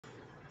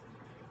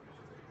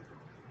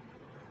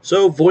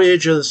So,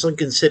 Voyage of the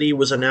Sunken City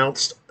was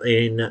announced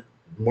in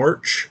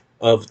March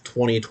of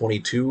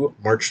 2022,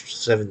 March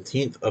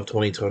 17th of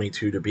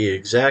 2022 to be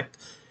exact,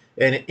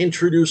 and it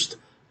introduced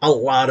a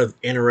lot of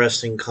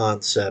interesting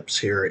concepts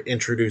here. It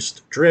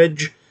introduced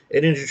Dredge,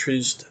 it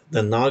introduced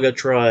the Naga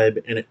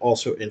tribe, and it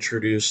also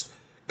introduced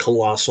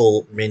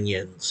colossal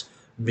minions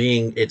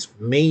being its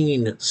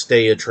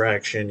mainstay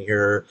attraction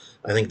here.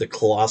 I think the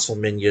colossal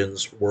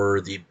minions were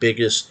the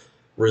biggest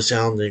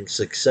resounding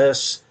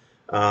success.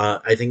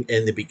 I think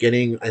in the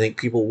beginning, I think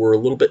people were a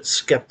little bit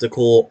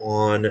skeptical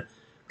on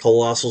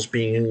Colossals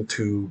being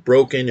too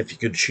broken. If you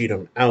could cheat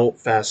them out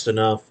fast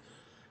enough,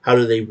 how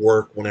do they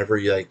work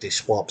whenever they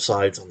swap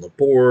sides on the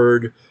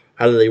board?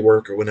 How do they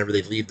work whenever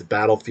they leave the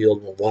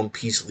battlefield when one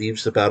piece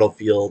leaves the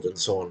battlefield, and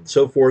so on and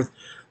so forth?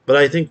 But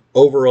I think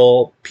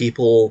overall,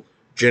 people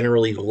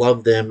generally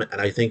love them,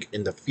 and I think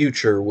in the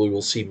future we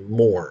will see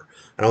more.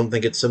 I don't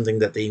think it's something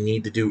that they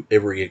need to do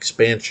every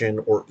expansion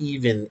or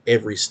even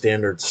every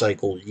standard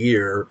cycle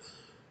year,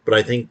 but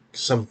I think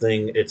it's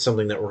something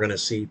that we're going to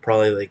see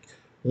probably like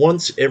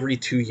once every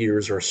 2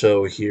 years or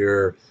so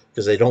here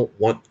because they don't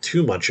want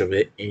too much of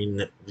it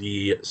in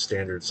the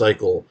standard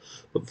cycle.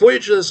 But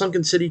Voyage of the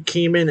Sunken City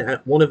came in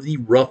at one of the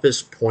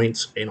roughest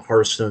points in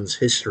Hearthstone's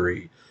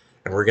history,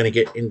 and we're going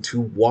to get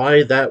into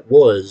why that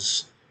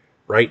was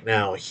right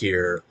now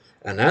here.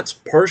 And that's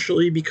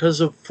partially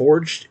because of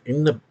Forged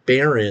in the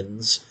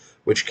Barrens,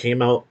 which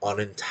came out an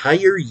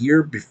entire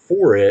year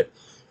before it,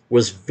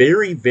 was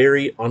very,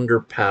 very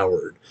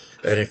underpowered.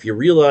 And if you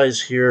realize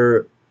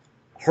here,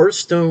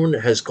 Hearthstone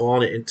has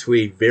gone into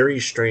a very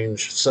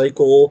strange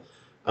cycle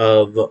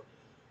of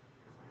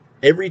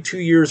every 2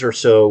 years or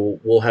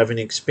so, we'll have an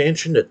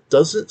expansion that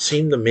doesn't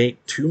seem to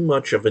make too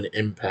much of an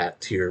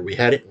impact here. We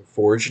had it in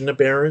Forge in the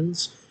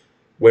Barrens,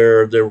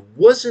 where there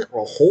wasn't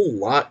a whole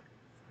lot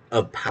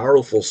of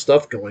powerful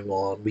stuff going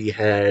on. We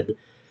had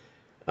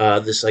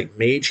this like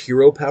mage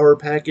hero power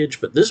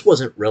package, but this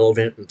wasn't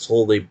relevant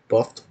until they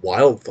buffed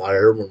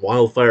Wildfire. When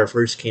Wildfire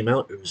first came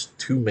out, it was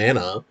 2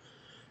 mana,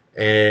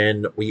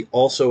 and we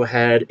also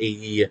had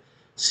a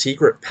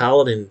secret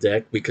paladin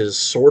deck because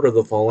Sword of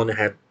the Fallen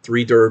had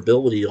 3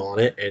 durability on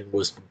it and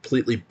was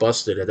completely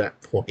busted at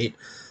that point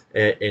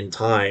in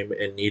time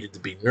and needed to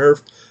be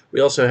nerfed. We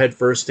also had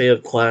First Day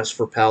of Class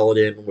for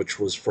Paladin, which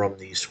was from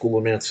the School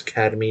of Maths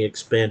Academy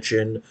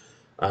expansion,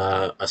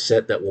 a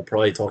set that we'll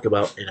probably talk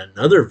about in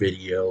another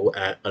video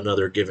at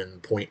another given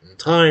point in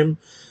time.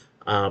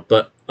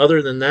 But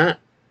other than that,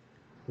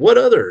 what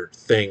other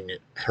thing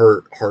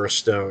hurt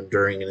Hearthstone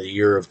during the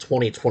year of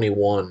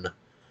 2021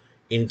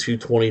 into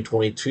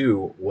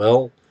 2022?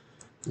 Well,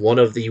 one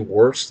of the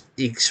worst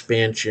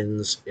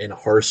expansions in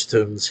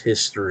Hearthstone's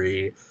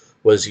history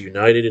was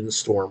United in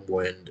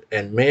Stormwind.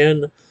 And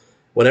man,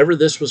 whenever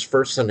this was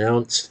first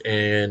announced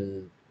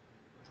in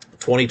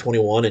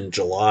 2021, in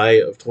July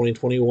of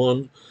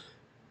 2021,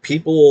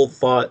 people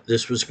thought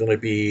this was going to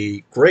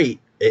be great.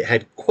 It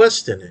had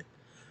Quest in it.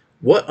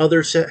 What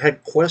other set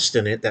had Quest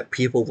in it that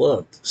people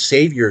loved?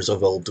 Saviors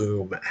of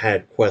Eldum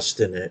had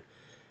Quest in it.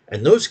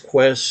 And those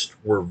quests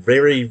were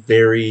very,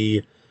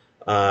 very,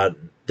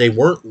 they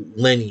weren't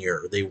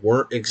linear. They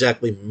weren't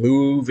exactly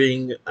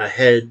moving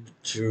ahead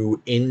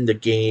to end the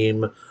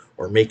game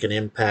or make an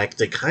impact.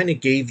 They kind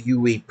of gave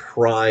you a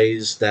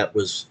prize that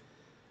was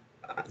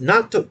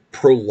not to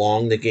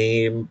prolong the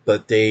game,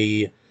 but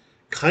they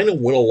kind of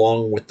went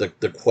along with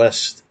the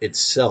quest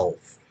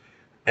itself.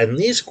 And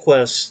these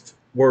quests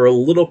were a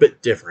little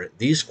bit different.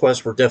 These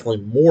quests were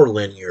definitely more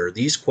linear.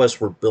 These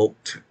quests were built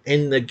to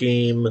end the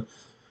game.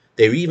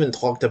 They even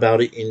talked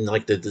about it in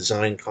like the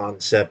design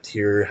concept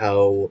here,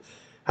 how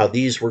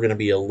these were going to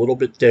be a little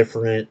bit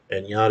different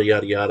and yada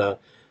yada yada.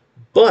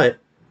 But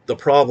the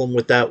problem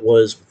with that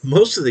was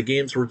most of the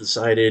games were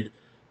decided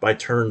by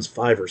turns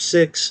 5 or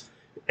 6,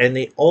 and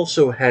they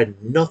also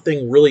had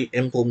nothing really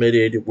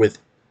implemented with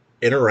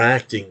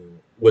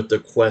interacting with the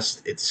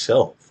quest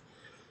itself.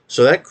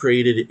 So that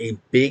created a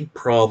big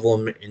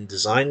problem in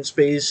design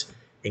space,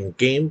 in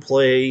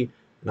gameplay.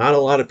 Not a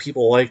lot of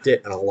people liked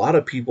it, and a lot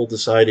of people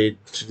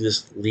decided to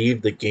just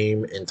leave the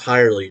game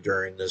entirely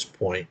during this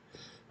point.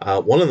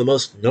 One of the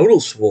most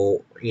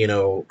noticeable,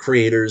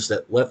 creators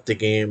that left the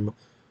game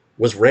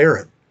was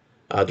Raren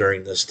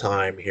during this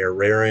time here.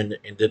 Raren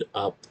ended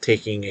up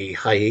taking a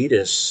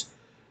hiatus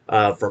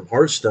from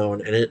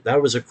Hearthstone, and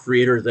that was a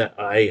creator that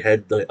I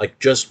had like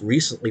just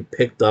recently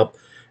picked up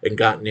and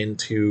gotten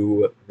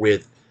into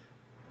with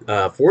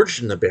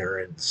Forged in the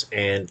Barrens.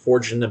 And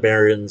Forged in the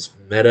Barrens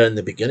meta in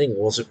the beginning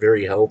wasn't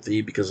very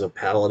healthy because of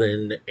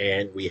Paladin,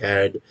 and we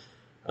had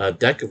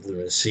Deck of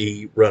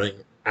Lunacy running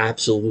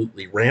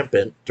absolutely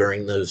rampant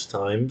during those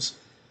times.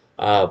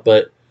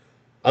 But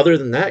other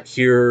than that,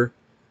 here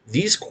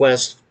these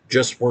quests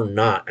just were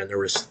not, and there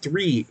was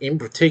 3 in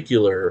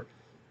particular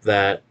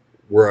that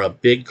were a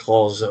big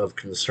cause of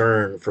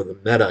concern for the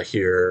meta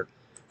here,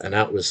 and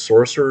that was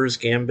Sorcerer's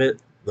Gambit,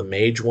 the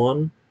mage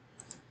one,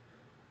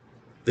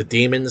 the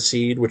Demon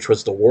Seed, which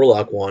was the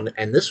Warlock one,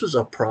 and this was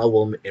a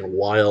problem in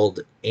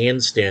Wild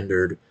and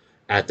Standard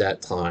at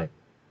that time.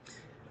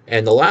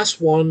 And the last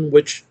one,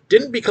 which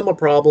didn't become a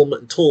problem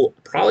until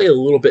probably a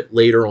little bit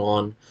later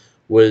on,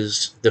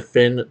 was the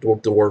Finn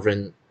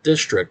Dwarven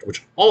District,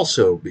 which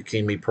also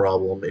became a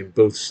problem in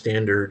both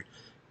Standard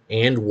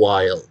and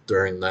Wild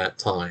during that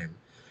time.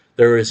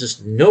 There was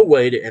just no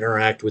way to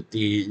interact with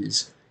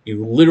these.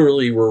 You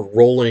literally were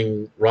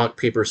rolling rock,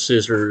 paper,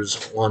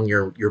 scissors on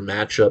your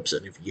matchups,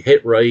 and if you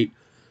hit right,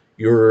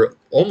 you're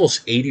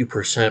almost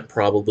 80%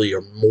 probably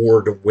or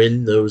more to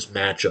win those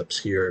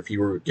matchups here if you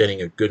were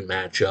getting a good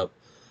matchup.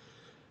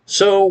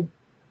 So,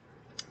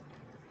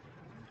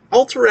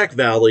 Alterac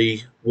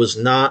Valley was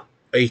not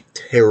a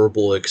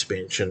terrible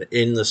expansion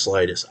in the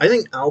slightest. I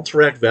think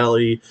Alterac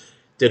Valley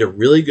did a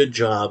really good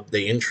job.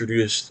 They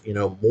introduced,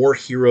 more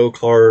hero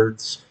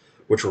cards,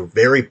 which were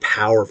very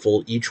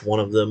powerful. Each one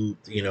of them,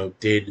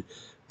 did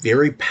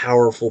very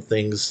powerful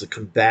things to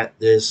combat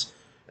this.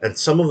 And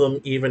some of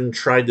them even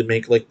tried to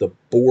make like the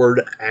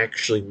board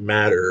actually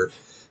matter.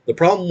 The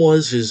problem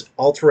is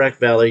Alterac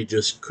Valley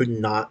just could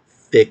not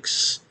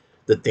fix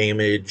the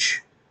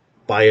damage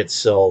by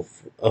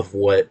itself of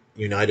what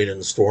United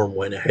and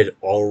Stormwind had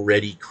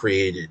already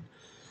created.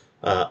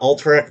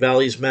 Alterac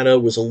Valley's meta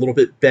was a little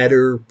bit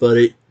better, but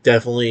it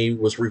definitely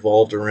was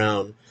revolved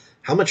around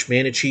how much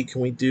mana cheat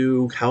can we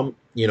do, how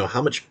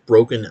much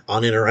broken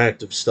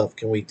uninteractive stuff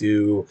can we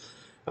do.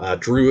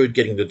 Druid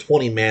getting to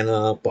 20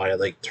 mana by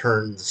like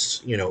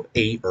turns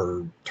 8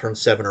 or turn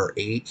 7 or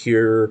 8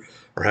 here,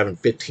 or having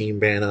 15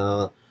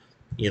 mana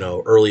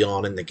early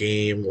on in the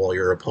game while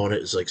your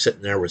opponent is like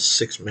sitting there with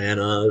 6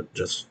 mana,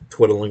 just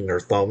twiddling their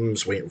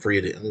thumbs, waiting for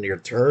you to end your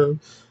turn.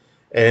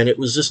 And it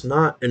was just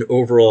not an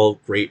overall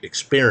great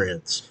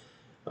experience.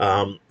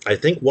 I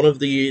think one of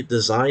the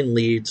design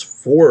leads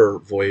for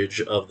Voyage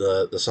of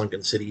the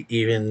Sunken City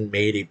even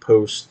made a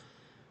post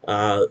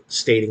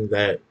stating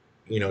that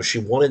she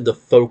wanted to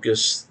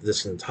focus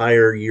this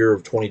entire year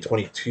of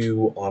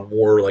 2022 on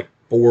more like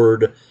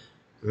board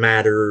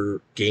matter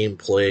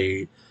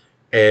gameplay,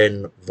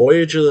 and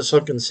Voyage of the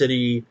Sunken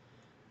City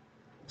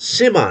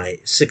semi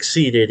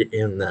succeeded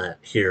in that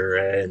here,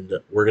 and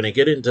we're going to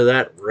get into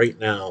that right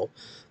now.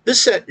 This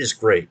set is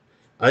great.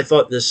 I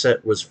thought this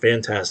set was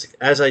fantastic.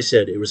 As I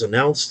said, it was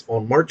announced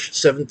on March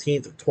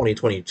 17th of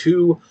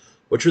 2022,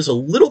 which was a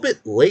little bit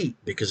late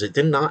because it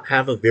did not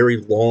have a very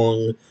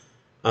long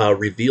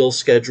reveal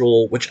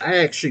schedule, which I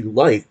actually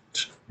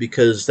liked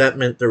because that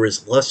meant there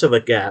was less of a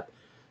gap.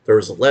 There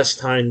was less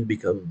time to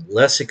become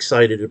less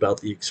excited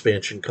about the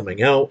expansion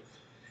coming out.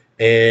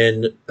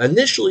 And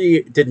initially,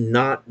 it did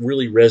not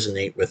really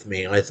resonate with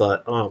me. I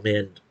thought, oh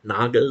man,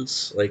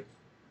 Nagas? Like,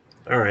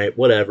 all right,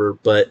 whatever.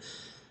 But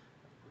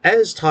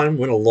as time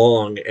went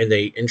along and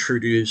they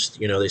introduced,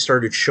 they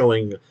started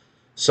showing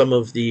some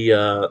of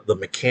the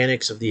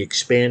mechanics of the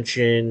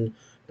expansion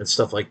and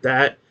stuff like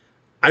that.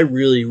 I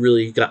really,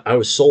 really I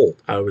was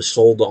sold. I was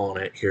sold on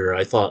it here.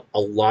 I thought a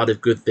lot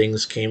of good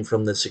things came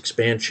from this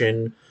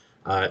expansion.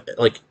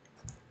 Like,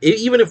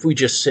 even if we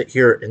just sit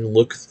here and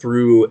look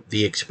through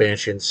the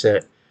expansion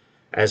set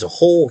as a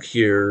whole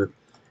here,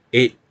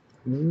 it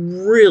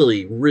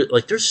really,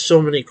 like, there's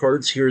so many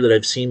cards here that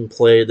I've seen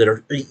play that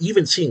are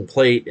even seen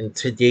play in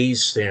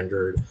today's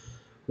standard,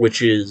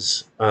 which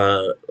is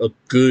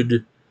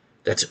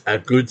that's a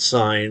good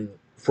sign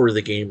for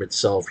the game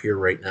itself here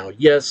right now.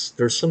 Yes,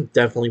 there's some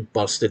definitely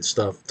busted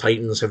stuff.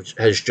 Titans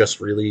has just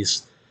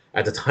released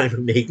at the time of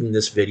making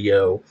this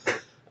video,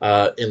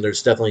 and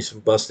there's definitely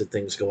some busted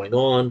things going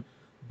on.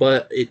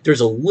 But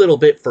there's a little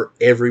bit for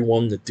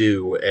everyone to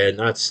do, and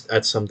that's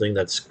something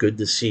that's good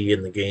to see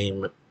in the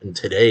game, in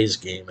today's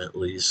game at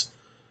least,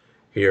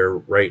 here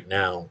right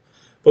now.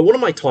 But what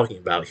am I talking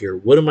about here?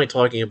 What am I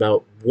talking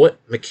about? What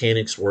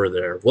mechanics were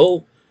there?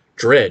 Well,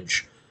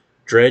 Dredge.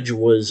 Dredge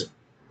was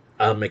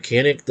a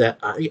mechanic that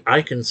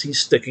I can see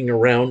sticking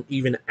around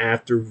even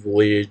after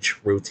Voyage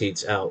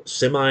rotates out.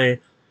 Semi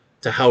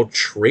to how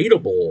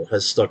tradable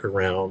has stuck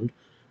around,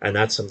 and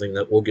that's something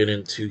that we'll get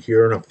into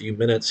here in a few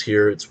minutes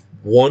here. It's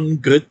one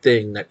good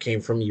thing that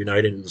came from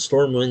United and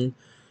Stormwind,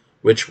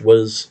 which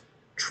was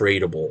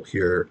tradable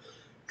here.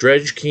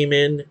 Dredge came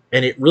in,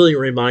 and it really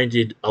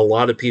reminded a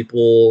lot of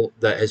people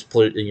that has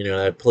played,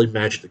 that played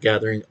Magic the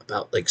Gathering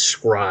about like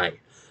Scry.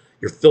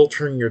 You're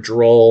filtering your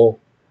draw.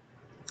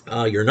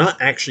 You're not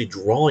actually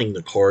drawing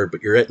the card,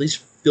 but you're at least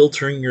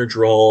filtering your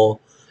draw.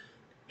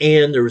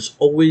 And there was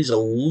always a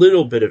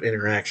little bit of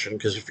interaction,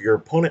 because if your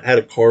opponent had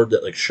a card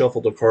that like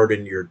shuffled a card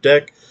into your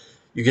deck,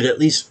 you could at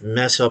least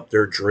mess up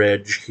their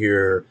Dredge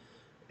here.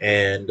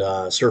 And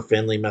Sir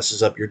Finley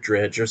messes up your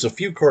Dredge. There's a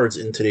few cards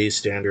in today's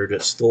standard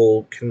that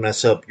still can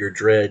mess up your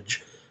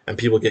Dredge, and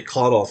people get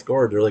caught off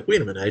guard. They're like,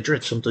 wait a minute, I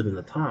dredged something in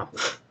the top.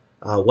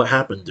 What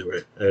happened to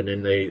it? And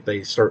then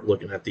they start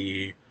looking at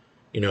the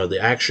the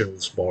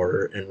actions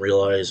bar and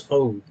realize,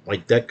 oh, my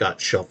deck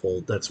got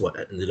shuffled. That's what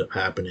ended up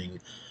happening.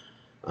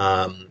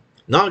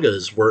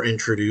 Nagas were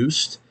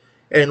introduced,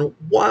 and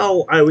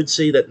while I would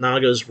say that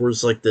Nagas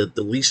was like the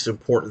least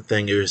important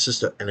thing, it was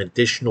just an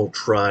additional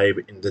tribe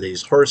in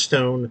today's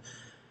Hearthstone.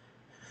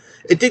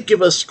 It did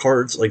give us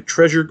cards like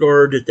Treasure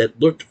Guard that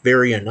looked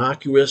very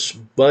innocuous,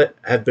 but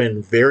have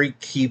been very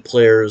key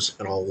players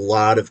in a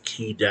lot of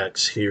key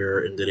decks here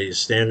in today's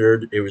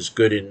standard. It was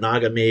good in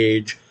Naga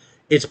Mage.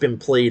 It's been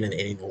played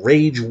in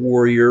Rage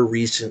Warrior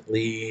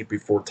recently,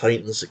 before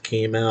Titans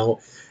came out.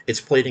 It's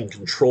played in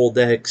control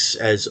decks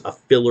as a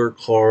filler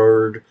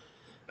card,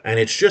 and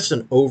it's just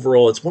an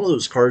overall, it's one of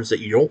those cards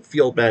that you don't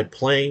feel bad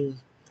playing,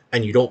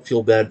 and you don't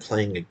feel bad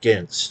playing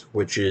against,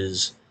 which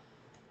is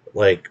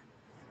like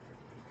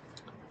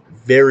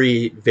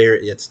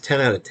it's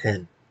 10 out of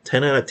 10.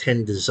 10 out of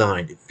 10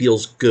 designed. It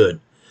feels good.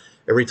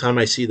 Every time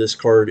I see this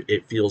card,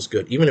 it feels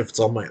good. Even if it's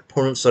on my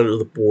opponent's side of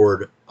the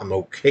board, I'm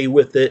okay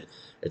with it.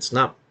 It's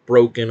not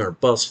broken or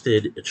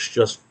busted. It's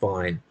just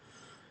fine.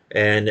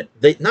 And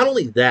they not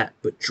only that,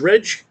 but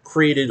Dredge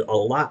created a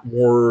lot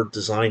more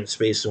design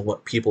space than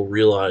what people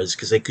realize,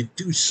 because they could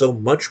do so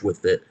much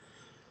with it.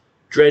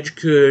 Dredge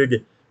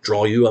could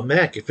draw you a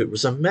mech if it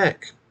was a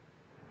mech.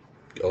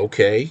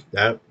 Okay,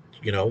 that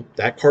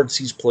card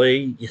sees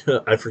play.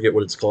 I forget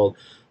what it's called.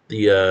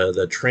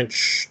 The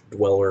trench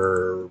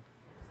dweller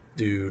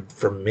dude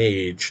from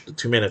Mage, the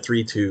 2 mana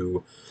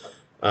 3/2,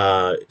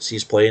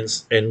 sees play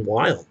in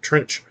Wild.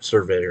 Trench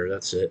Surveyor,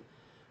 that's it.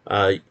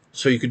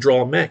 So you could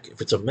draw a mech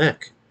if it's a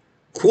mech.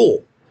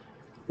 Cool.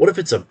 What if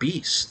it's a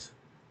beast?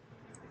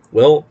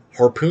 Well,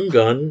 Harpoon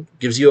Gun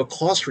gives you a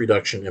cost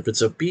reduction if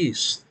it's a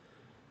beast.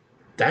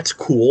 That's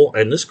cool.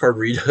 And this card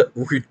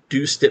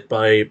reduced it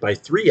by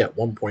 3 at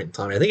one point in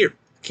time. I think it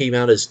came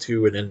out as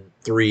 2 and then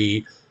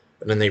 3,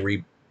 and then they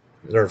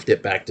nerfed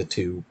it back to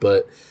 2.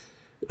 But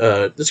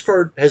this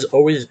card has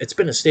always, it's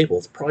been a staple.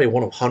 It's probably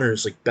one of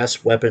Hunter's like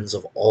best weapons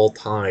of all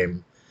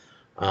time,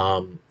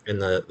 in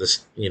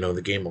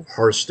the game of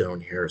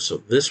Hearthstone here. So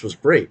this was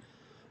great.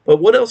 But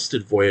what else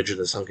did Voyage of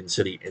the Sunken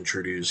City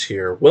introduce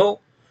here?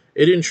 Well,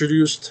 it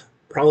introduced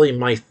probably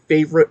my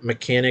favorite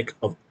mechanic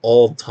of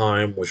all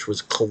time, which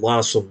was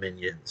Colossal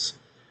Minions.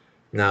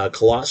 Now,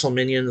 Colossal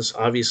Minions,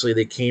 obviously,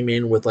 they came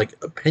in with like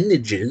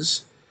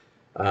appendages.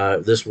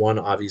 This one,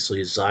 obviously,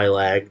 is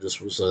Xylag.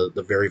 This was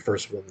the very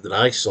first one that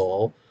I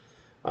saw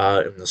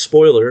in the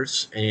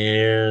spoilers.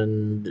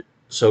 And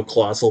so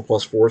Colossal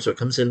 +4, so it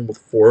comes in with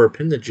 4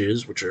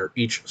 appendages, which are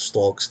each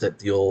stalks that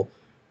deal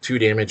 2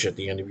 damage at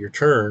the end of your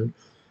turn.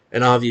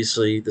 And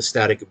obviously, the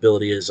static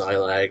ability of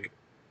Xylag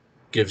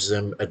gives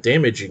them a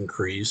damage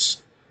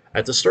increase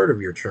at the start of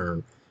your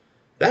turn.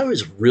 That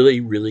was really,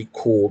 really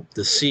cool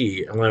to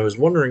see. And I was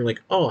wondering,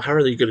 like, oh, how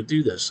are they going to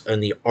do this?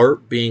 And the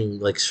art being,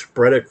 like,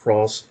 spread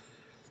across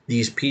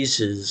these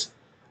pieces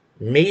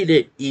made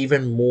it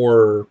even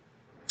more.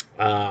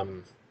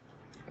 I'm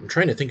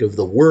trying to think of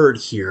the word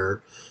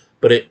here,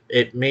 but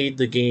it made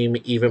the game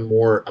even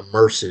more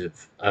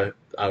immersive,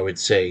 I would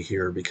say,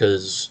 here,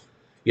 because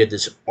you had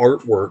this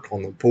artwork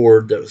on the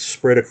board that was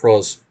spread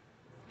across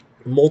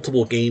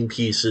multiple game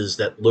pieces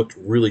that looked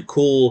really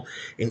cool,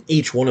 and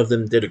each one of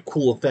them did a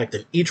cool effect,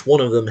 and each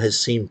one of them has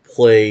seen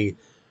play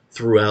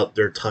throughout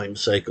their time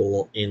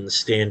cycle in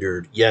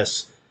Standard.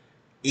 Yes,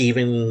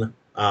 even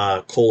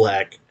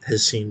Kolak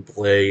has seen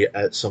play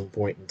at some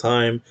point in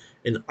time,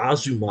 and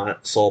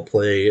Azumat saw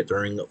play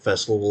during the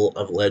Festival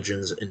of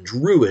Legends and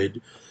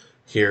Druid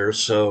here,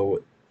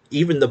 so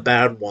even the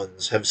bad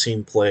ones have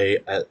seen play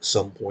at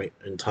some point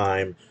in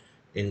time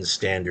in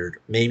Standard.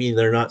 Maybe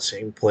they're not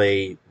seeing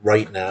play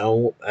right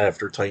now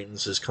after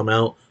Titans has come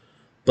out,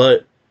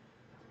 but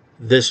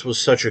this was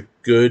such a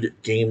good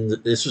game.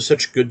 This was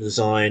such good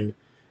design,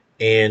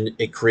 and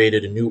it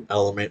created a new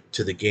element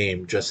to the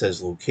game, just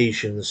as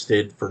locations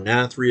did for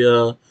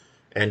Nathria,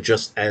 and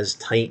just as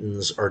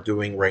Titans are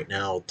doing right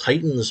now.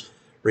 Titans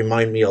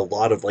remind me a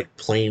lot of like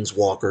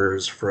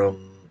Planeswalkers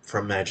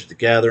from Magic the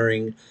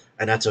Gathering,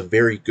 and that's a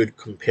very good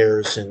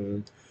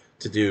comparison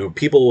to do.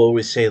 People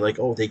always say like,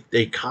 oh,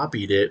 they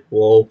copied it.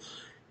 Well,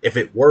 if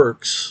it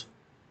works,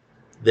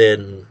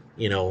 then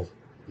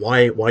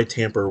why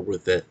tamper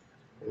with it?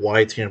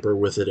 Why tamper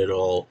with it at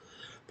all?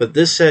 But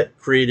this set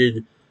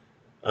created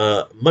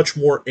much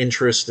more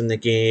interest in the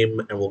game,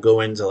 and we'll go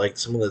into like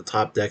some of the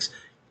top decks.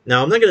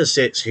 Now, I'm not going to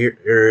sit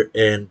here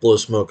and blow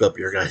smoke up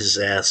your guys'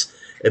 ass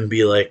and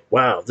be like,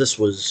 wow, this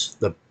was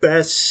the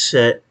best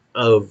set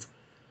of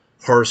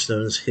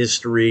Hearthstone's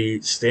history.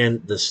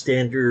 The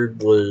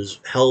standard was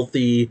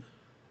healthy,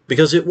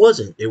 because it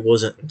wasn't. It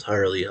wasn't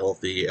entirely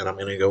healthy, and I'm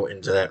going to go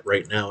into that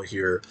right now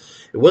here.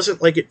 It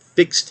wasn't like it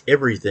fixed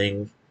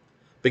everything,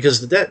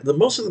 because the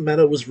most of the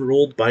meta was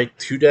ruled by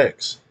 2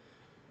 decks: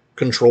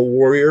 Control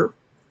Warrior,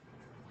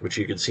 which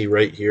you can see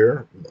right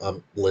here,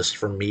 list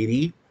from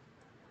Meaty.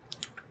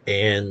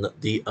 And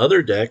the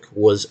other deck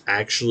was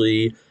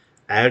actually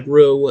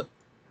aggro,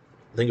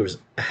 I think it was,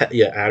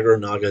 yeah, aggro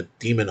Naga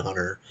Demon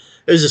Hunter.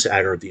 It was just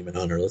aggro Demon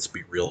Hunter, let's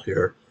be real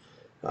here.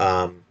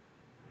 Um,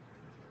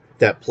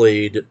 that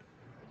played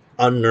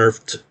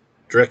unnerfed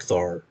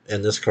Drekthar,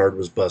 and this card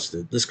was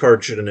busted. This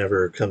card should have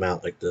never come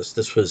out like this.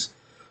 This was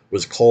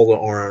Call to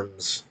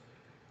Arms,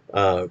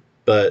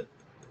 but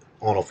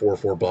on a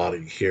 4/4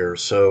 body here.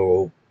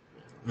 So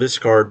this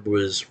card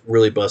was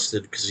really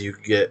busted, because you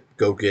could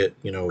go get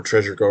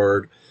Treasure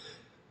Guard,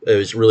 it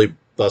was really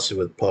busted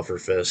with Puffer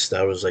Fist.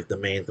 That was like the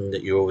main thing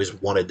that you always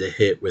wanted to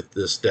hit with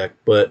this deck.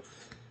 But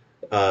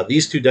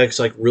these two decks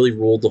like really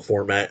ruled the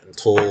format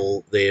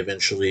until they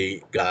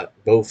eventually got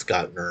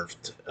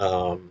nerfed.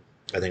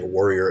 I think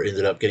Warrior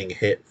ended up getting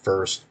hit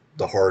first,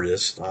 the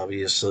hardest,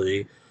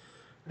 obviously,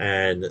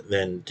 and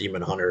then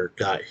Demon Hunter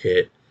got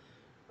hit.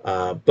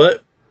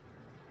 But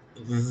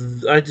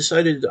I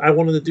decided I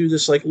wanted to do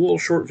this like little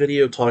short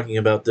video talking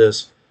about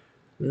this.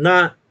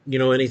 Not,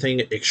 anything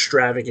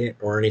extravagant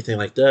or anything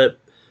like that.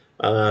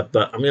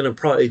 But I'm going to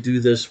probably do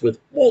this with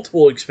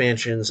multiple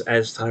expansions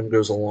as time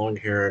goes along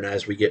here and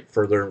as we get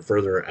further and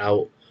further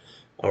out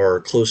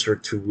or closer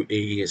to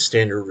a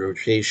standard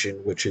rotation,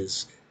 which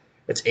is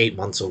it's 8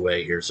 months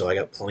away here. So I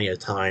got plenty of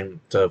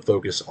time to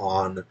focus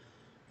on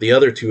the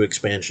other two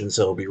expansions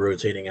that will be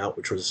rotating out,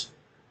 which was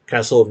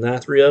Castle of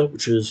Nathria,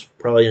 which is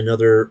probably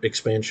another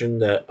expansion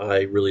that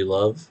I really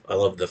love. I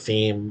love the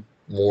theme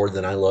more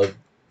than I love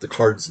the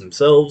cards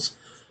themselves,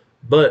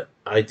 but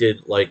I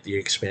did like the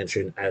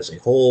expansion as a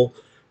whole.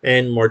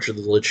 And March of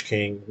the Lich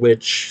King,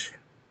 which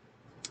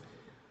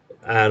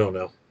I don't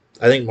know.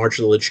 I think March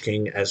of the Lich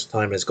King, as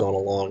time has gone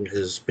along,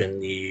 has been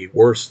the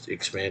worst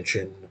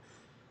expansion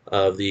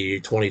of the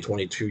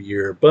 2022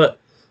 year, but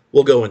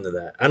we'll go into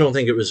that. I don't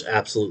think it was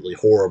absolutely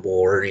horrible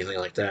or anything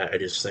like that. I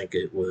just think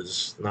it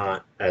was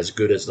not as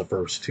good as the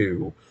first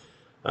two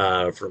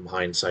from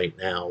hindsight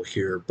now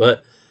here.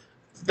 But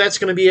that's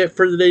going to be it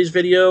for today's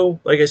video.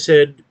 Like I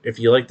said, if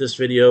you like this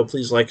video,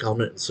 please like,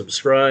 comment, and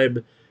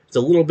subscribe. It's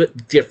a little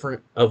bit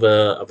different of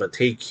a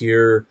take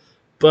here,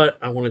 but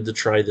I wanted to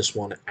try this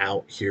one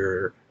out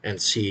here and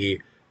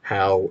see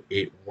how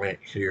it went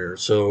here.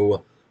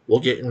 So we'll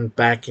get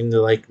back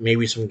into like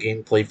maybe some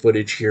gameplay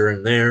footage here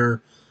and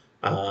there.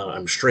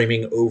 I'm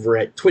streaming over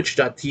at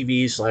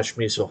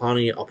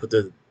twitch.tv/Mesohani. I'll put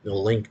the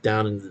link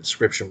down in the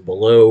description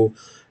below.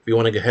 If you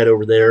want to head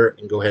over there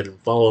and go ahead and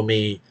follow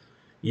me.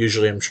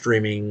 Usually I'm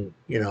streaming,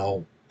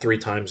 3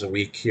 times a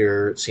week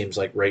here. It seems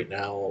like right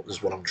now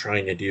is what I'm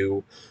trying to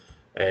do.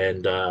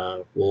 And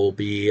we'll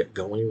be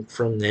going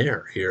from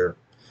there here.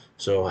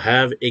 So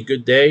have a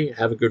good day.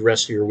 Have a good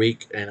rest of your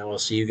week. And I will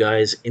see you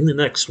guys in the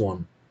next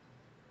one.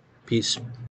 Peace.